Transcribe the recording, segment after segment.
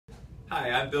Hi,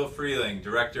 I'm Bill Freehling,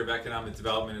 Director of Economic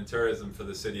Development and Tourism for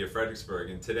the City of Fredericksburg,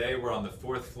 and today we're on the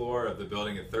 4th floor of the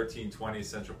building at 1320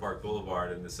 Central Park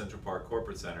Boulevard in the Central Park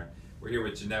Corporate Center. We're here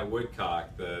with Jeanette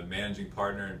Woodcock, the Managing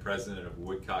Partner and President of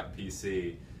Woodcock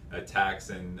PC, a tax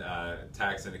and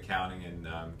accounting and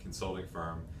consulting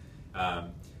firm.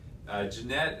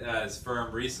 Jeanette's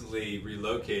firm recently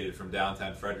relocated from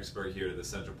downtown Fredericksburg here to the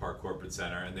Central Park Corporate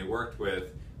Center, and they worked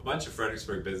with a bunch of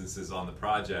Fredericksburg businesses on the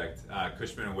project.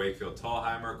 Cushman & Wakefield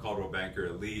Tallheimer, Caldwell Banker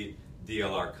Elite,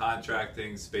 DLR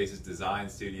Contracting, Spaces Design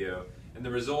Studio, and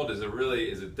the result is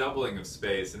a doubling of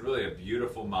space and really a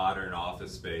beautiful modern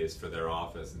office space for their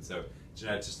office. And so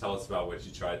Jeanette, just tell us about what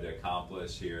you tried to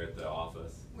accomplish here at the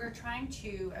office. We're trying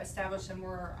to establish a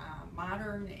more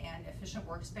modern and efficient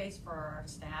workspace for our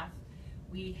staff.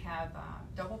 We have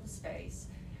doubled the space.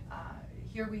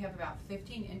 Here we have about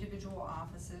 15 individual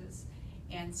offices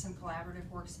and some collaborative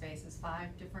workspaces,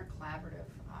 5 different collaborative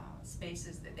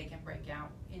spaces that they can break out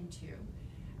into.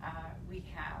 We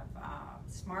have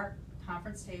smart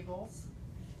conference tables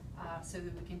so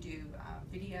that we can do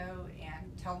video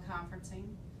and teleconferencing,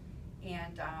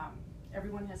 and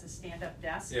everyone has a stand-up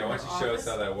desk. Yeah, why don't you show us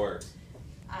how that works?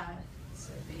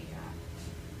 So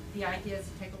the idea is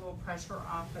to take a little pressure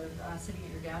off of sitting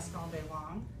at your desk all day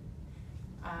long.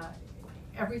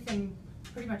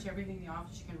 Pretty much everything in the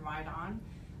office you can write on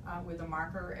with a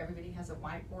marker. Everybody has a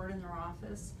whiteboard in their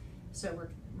office, so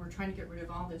we're trying to get rid of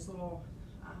all those little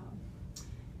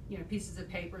pieces of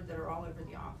paper that are all over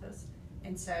the office.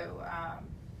 And so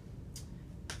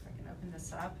if I can open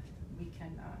this up, we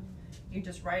can you can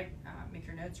just make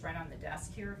your notes right on the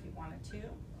desk here if you wanted to,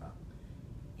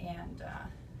 and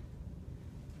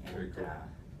Very cool.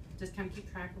 Just kind of keep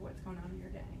track of what's going on in your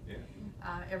day.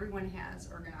 Yeah. Everyone has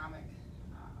ergonomic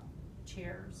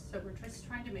chairs, so we're just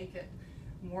trying to make it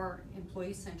more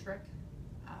employee-centric,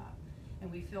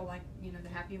 and we feel like the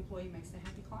happy employee makes the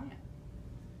happy client.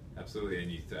 Absolutely,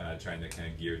 and you trying to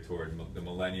kind of gear toward the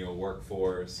millennial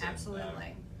workforce. Absolutely.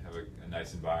 And have a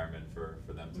nice environment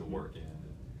for them to work in.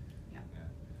 Yeah.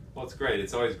 Well, it's great.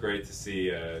 It's always great to see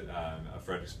a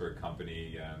Fredericksburg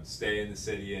company stay in the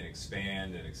city and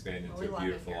expand into a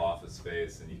beautiful office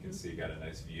space. And you can see, got a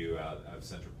nice view out of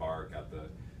Central Park,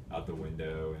 out the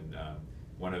window, and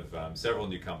one of several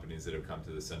new companies that have come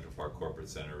to the Central Park Corporate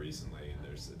Center recently. And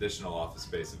there's additional office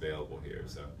space available here.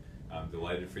 So I'm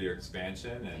delighted for your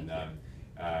expansion.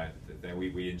 And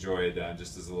we enjoyed,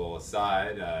 just as a little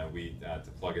aside,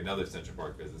 to plug another Central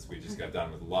Park business, we just got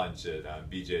done with lunch at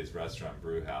BJ's Restaurant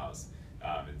Brew House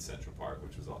in Central Park,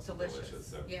 which was also delicious.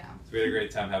 So we had a great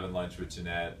time having lunch with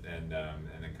Jeanette, and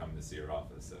then coming to see her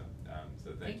office.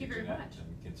 So thank you very Jeanette, much.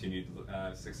 and continued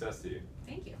success to you.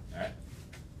 Thank you. All right.